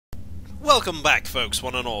Welcome back, folks,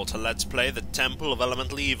 one and all, to Let's Play the Temple of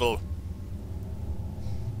Elemental Evil.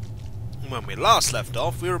 When we last left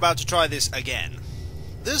off, we were about to try this again.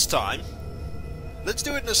 This time, let's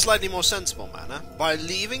do it in a slightly more sensible manner, by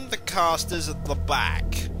leaving the casters at the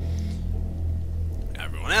back.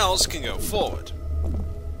 Everyone else can go forward.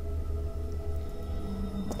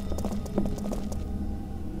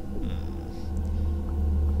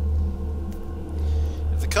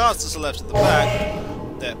 If the casters are left at the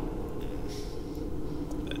back, they're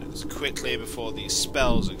quickly before these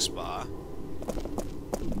spells expire.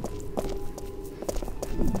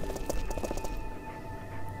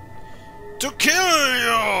 To kill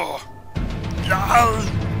you!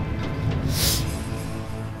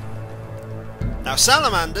 Now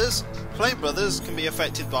salamanders, flame brothers, can be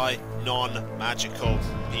affected by non-magical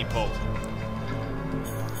people.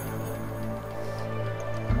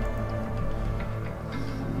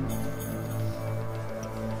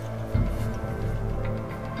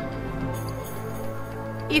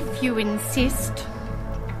 If you insist.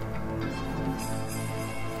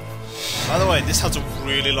 By the way, this has a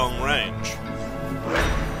really long range.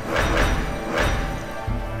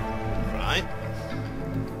 Right.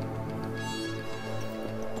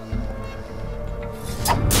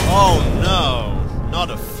 Oh no! Not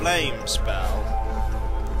a flame spell.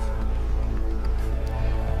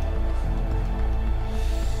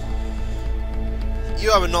 You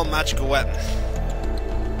have a non-magical weapon.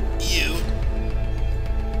 You.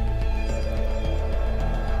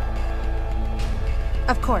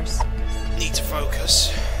 Of course. Need to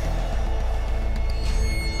focus.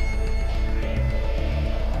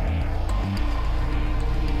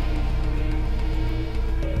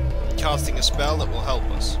 Casting a spell that will help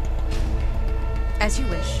us. As you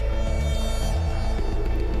wish.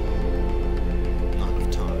 Not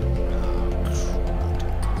enough time.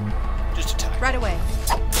 Oh, just attack. Right away.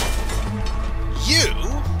 You?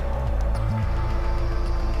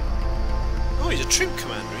 Oh, he's a troop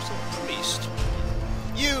commander. He's not a priest.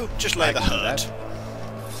 You just lay the hurt.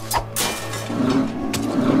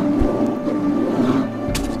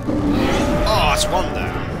 Oh, that's one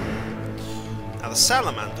down. Now the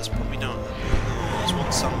salamanders probably don't. Oh, there's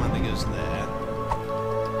one salamander goes there.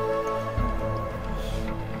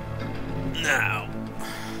 Now,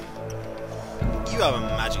 you have a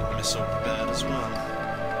magic missile prepared as well.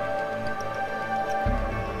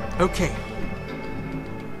 Okay.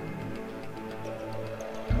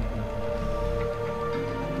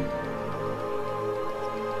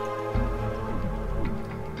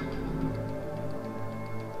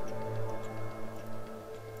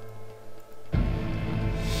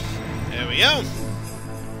 There we go.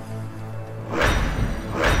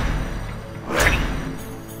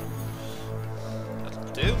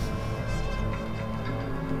 That'll do.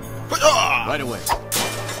 Right away.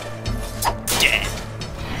 Dead.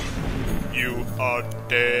 You are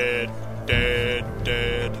dead, dead,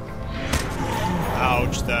 dead.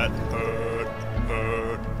 Ouch, that hurt,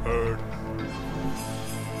 hurt, hurt.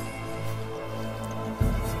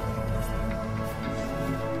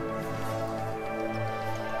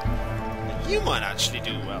 You might actually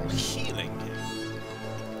do well healing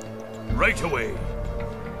him. Right away.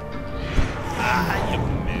 Ah, you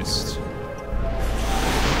missed.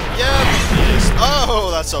 Yeah, you missed. Oh,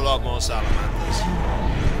 that's a lot more salamanders.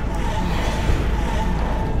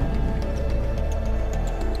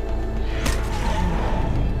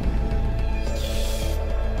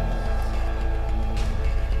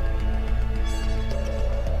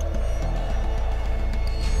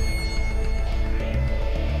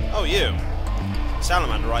 Oh, you.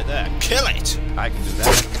 Salamander right there. Kill it! I can do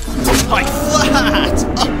that. Like that!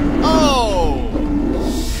 Oh!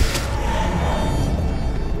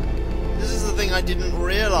 This is the thing I didn't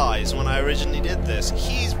realise when I originally did this.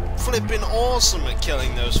 He's flipping awesome at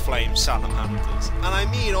killing those flame salamanders. And I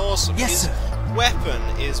mean awesome. Yes, His sir. weapon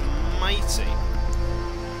is mighty.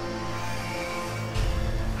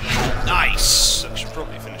 Nice! I should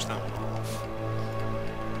probably finish that one off.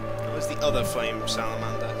 Where's the other flame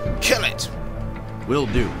salamander? Kill it! Will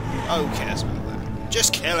do. Who cares about that?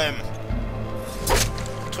 Just kill him!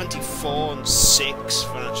 24 and 6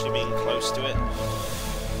 for actually being close to it.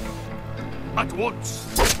 At once.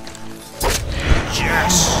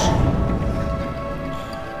 Yes!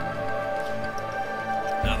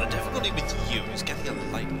 Now the difficulty with you is getting a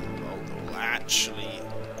lightning bolt that will actually...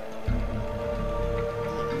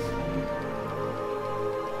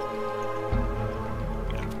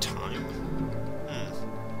 You have time.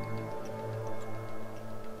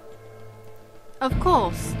 Of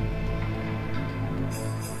course.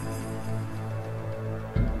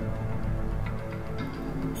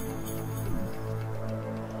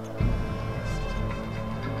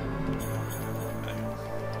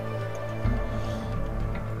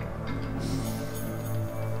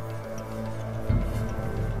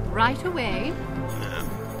 Right away. No.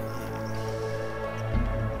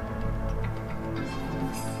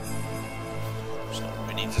 It's not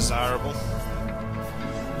really desirable.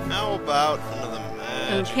 How about another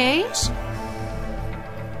magic? Okay. missile?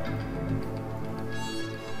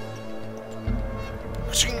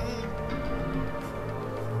 Ching!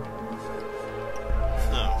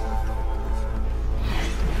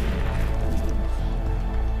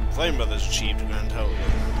 Flame Brothers achieved a grand total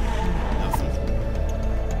of nothing.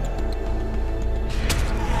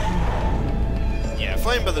 Yeah,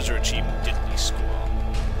 Flame Brothers are achieving diddly squat.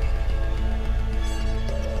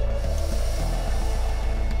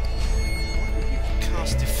 What would you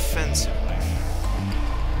cast defensively?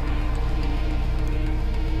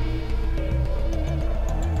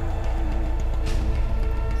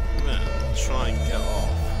 Well, try and get off.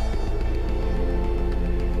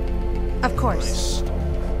 Of course.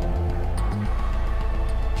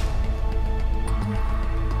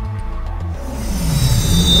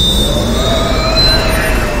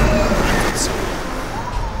 Nice.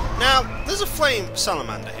 Now, there's a flame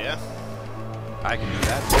salamander here. I can do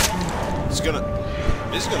that.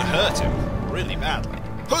 This is gonna hurt him really badly.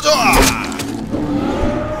 Huzzah!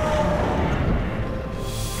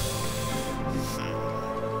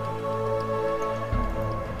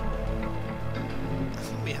 I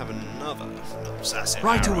think we have another assassin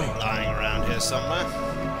Right arrow away. lying around here somewhere.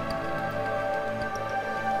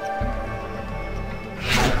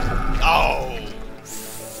 Oh,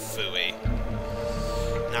 phooey.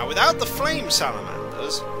 Now, without the flame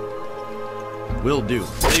salamanders, Will do.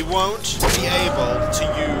 they won't be able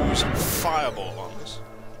to use Fireball on us.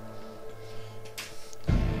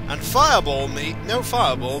 And no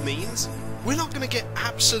Fireball means we're not going to get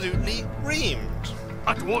absolutely reamed.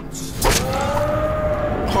 At once.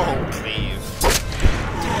 Oh, Cleve.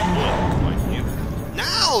 Didn't work, mind you.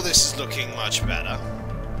 Now this is looking much better.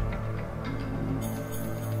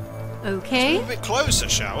 A Okay. little bit closer,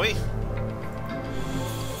 shall we?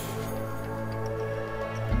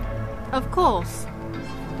 Of course.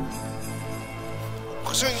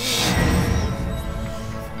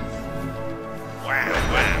 Wham,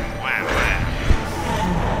 wham, wham,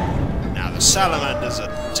 wham. Now the salamanders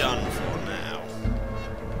are done for now.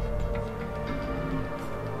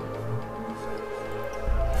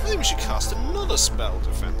 I think we should cast another spell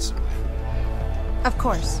defensively. Of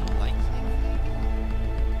course. Lightning.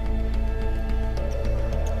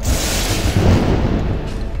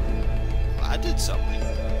 That did something.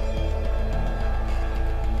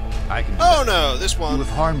 I can do Oh no, this You one. have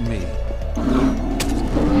harmed me.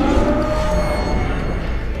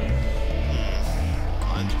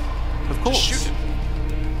 Mind. Of Just course. shoot him.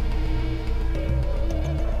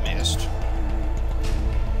 Missed.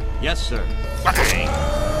 Yes, sir. Bang!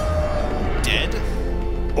 Dead.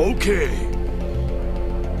 Okay.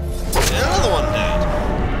 And another one dead.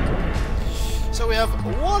 So we have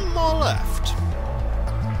one more left.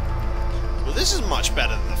 Well, this is much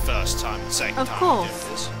better than the first time and second Of time course. we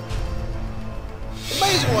did this.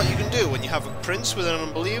 Amazing what you can do when you have a prince with an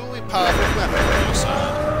unbelievably powerful weapon on your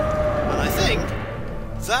side. And I think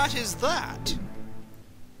that is that.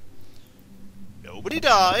 Nobody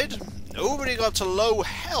died. Nobody got to low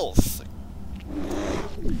health.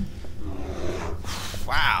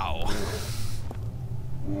 Wow.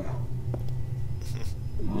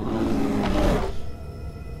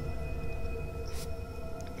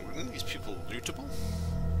 Are these people lootable?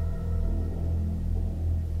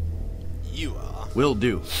 You are. Will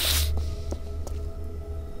do.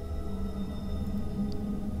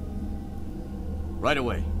 Right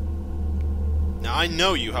away. Now I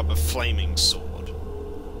know you have a flaming sword.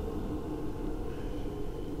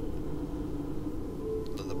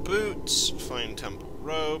 Leather boots, flame temple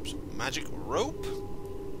robes, magic rope?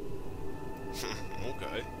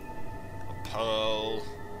 Okay. A pearl,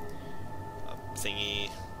 a thingy,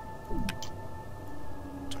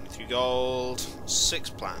 23 gold, 6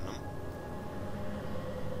 platinum.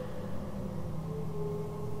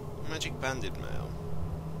 Magic banded mail.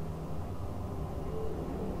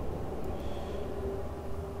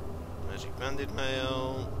 Magic banded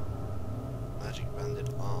mail. Magic banded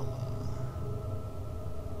armor.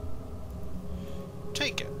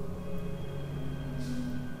 Take it.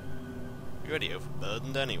 You're already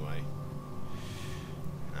overburdened anyway.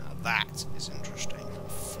 Now that is interesting.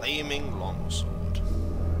 Flaming longsword.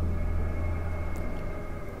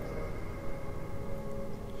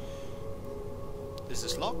 Is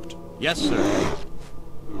this locked? Yes, sir.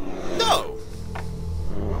 No!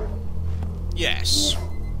 Yes.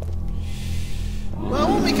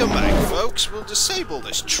 Well, when we come back, folks, we'll disable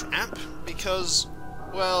this trap because,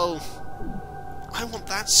 well, I want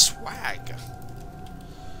that swag.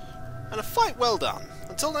 and a fight well done.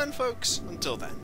 Until then, folks, until then.